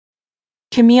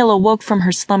Camille awoke from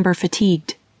her slumber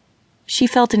fatigued. She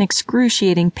felt an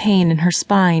excruciating pain in her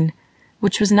spine,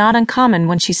 which was not uncommon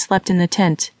when she slept in the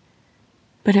tent,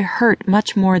 but it hurt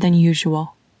much more than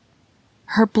usual.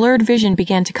 Her blurred vision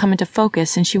began to come into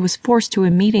focus, and she was forced to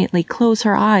immediately close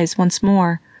her eyes once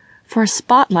more, for a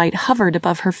spotlight hovered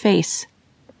above her face.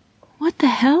 "What the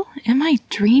hell? Am I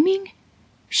dreaming?"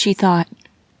 she thought.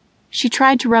 She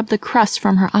tried to rub the crust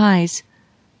from her eyes,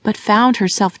 but found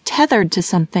herself tethered to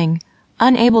something,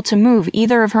 unable to move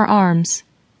either of her arms.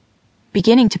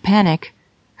 Beginning to panic,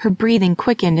 her breathing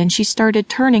quickened and she started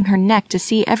turning her neck to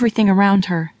see everything around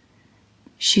her.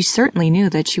 She certainly knew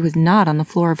that she was not on the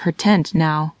floor of her tent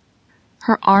now.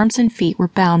 Her arms and feet were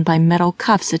bound by metal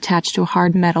cuffs attached to a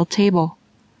hard metal table.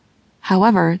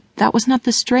 However, that was not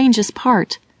the strangest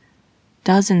part.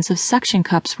 Dozens of suction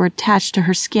cups were attached to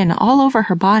her skin all over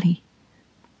her body.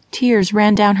 Tears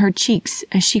ran down her cheeks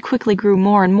as she quickly grew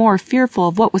more and more fearful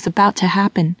of what was about to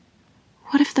happen.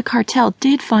 What if the cartel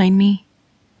did find me?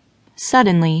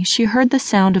 Suddenly, she heard the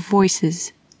sound of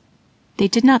voices. They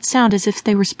did not sound as if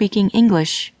they were speaking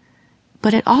English,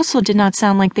 but it also did not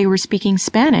sound like they were speaking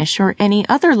Spanish or any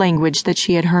other language that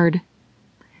she had heard.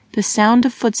 The sound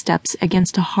of footsteps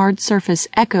against a hard surface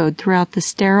echoed throughout the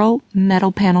sterile,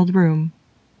 metal-paneled room.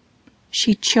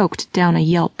 She choked down a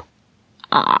yelp.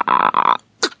 "Ah,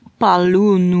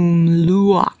 palunum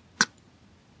luak,"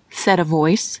 said a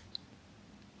voice.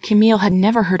 Camille had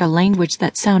never heard a language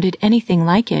that sounded anything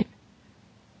like it.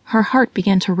 Her heart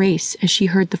began to race as she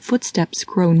heard the footsteps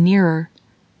grow nearer.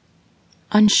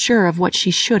 Unsure of what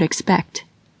she should expect.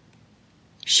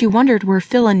 She wondered where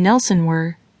Phil and Nelson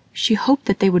were. She hoped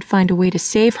that they would find a way to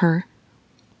save her.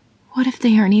 What if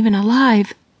they aren't even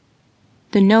alive?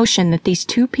 The notion that these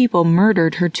two people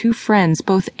murdered her two friends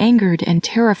both angered and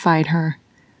terrified her.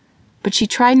 But she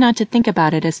tried not to think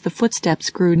about it as the footsteps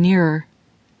grew nearer.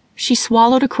 She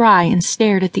swallowed a cry and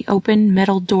stared at the open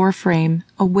metal door frame,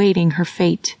 awaiting her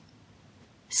fate.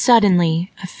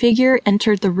 Suddenly, a figure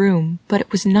entered the room, but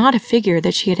it was not a figure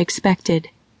that she had expected.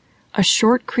 A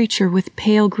short creature with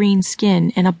pale green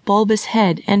skin and a bulbous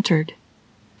head entered,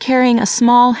 carrying a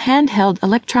small handheld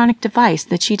electronic device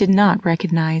that she did not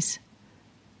recognize.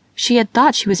 She had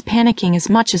thought she was panicking as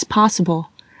much as possible,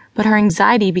 but her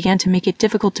anxiety began to make it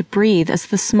difficult to breathe as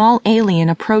the small alien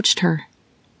approached her.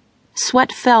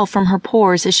 Sweat fell from her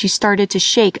pores as she started to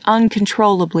shake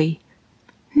uncontrollably.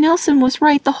 Nelson was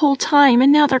right the whole time,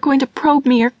 and now they're going to probe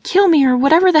me or kill me or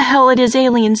whatever the hell it is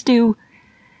aliens do.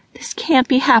 This can't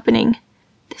be happening.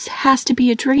 This has to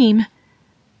be a dream.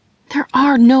 There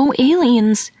are no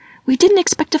aliens. We didn't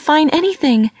expect to find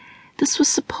anything. This was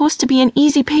supposed to be an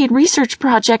easy-paid research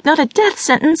project, not a death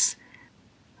sentence.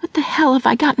 What the hell have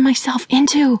I gotten myself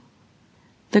into?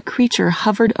 The creature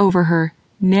hovered over her,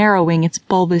 narrowing its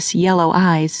bulbous yellow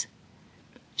eyes.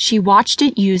 She watched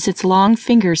it use its long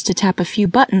fingers to tap a few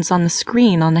buttons on the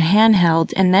screen on the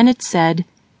handheld, and then it said,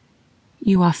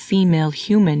 "You are female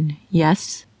human,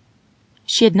 yes?"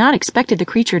 She had not expected the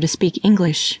creature to speak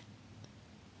English.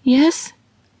 "Yes?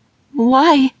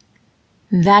 Why?"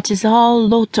 "That is all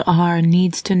Lotar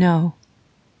needs to know.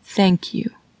 Thank you,"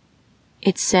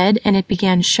 it said, and it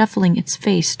began shuffling its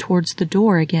face towards the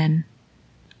door again.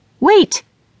 "Wait!"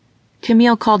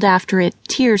 Camille called after it,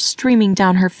 tears streaming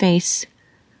down her face.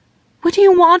 "What do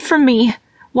you want from me?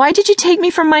 Why did you take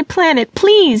me from my planet?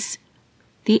 Please!"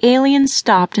 The alien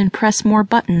stopped and pressed more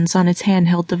buttons on its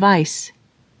handheld device.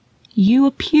 "You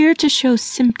appear to show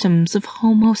symptoms of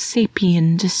Homo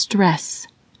sapien distress.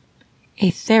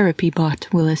 A therapy bot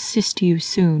will assist you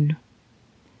soon."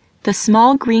 The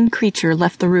small green creature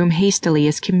left the room hastily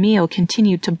as Camille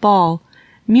continued to bawl,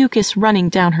 mucus running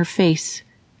down her face.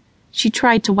 She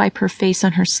tried to wipe her face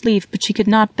on her sleeve, but she could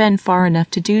not bend far enough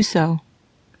to do so.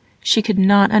 She could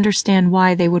not understand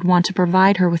why they would want to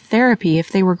provide her with therapy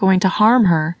if they were going to harm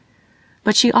her,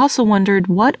 but she also wondered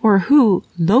what or who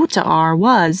Lotar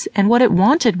was and what it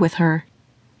wanted with her.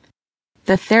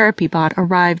 The therapy bot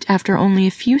arrived after only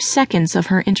a few seconds of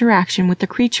her interaction with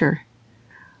the creature.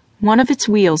 One of its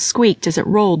wheels squeaked as it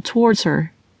rolled towards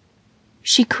her.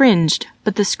 She cringed,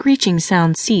 but the screeching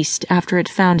sound ceased after it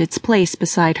found its place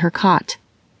beside her cot.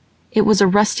 It was a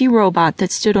rusty robot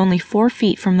that stood only 4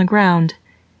 feet from the ground.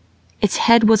 Its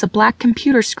head was a black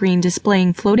computer screen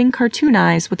displaying floating cartoon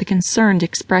eyes with a concerned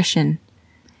expression.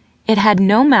 It had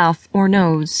no mouth or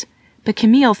nose, but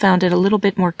Camille found it a little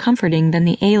bit more comforting than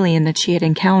the alien that she had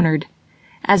encountered,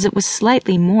 as it was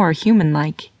slightly more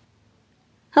human-like.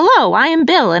 "Hello, I am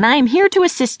Bill, and I am here to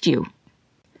assist you.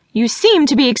 You seem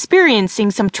to be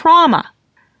experiencing some trauma.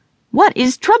 What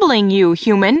is troubling you,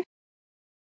 human?"